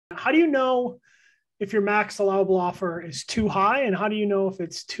how do you know if your max allowable offer is too high, and how do you know if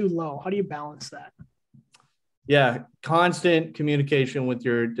it's too low? How do you balance that? Yeah, constant communication with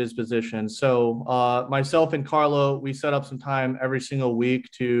your disposition. So myself and Carlo, we set up some time every single week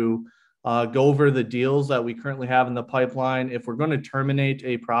to go over the deals that we currently have in the pipeline. If we're going to terminate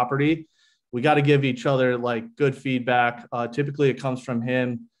a property, we got to give each other like good feedback. Typically it comes from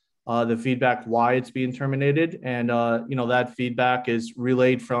him, the feedback, why it's being terminated. And, that feedback is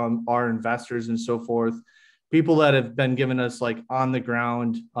relayed from our investors and so forth. People that have been giving us like on the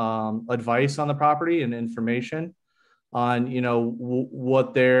ground advice on the property and information on,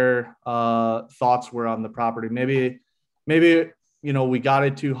 what their thoughts were on the property. Maybe, we got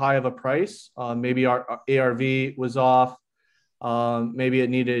it too high of a price. Maybe our ARV was off. Maybe it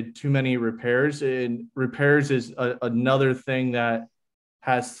needed too many repairs, and repairs is another thing that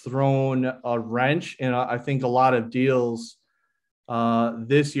has thrown a wrench in, I think, a lot of deals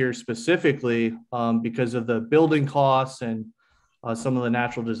this year specifically because of the building costs and some of the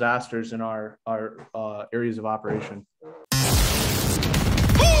natural disasters in our areas of operation.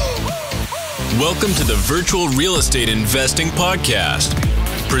 Welcome to the Virtual Real Estate Investing Podcast,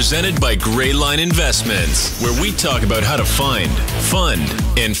 presented by Gray Line Investments, where we talk about how to find, fund,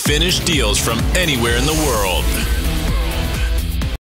 and finish deals from anywhere in the world.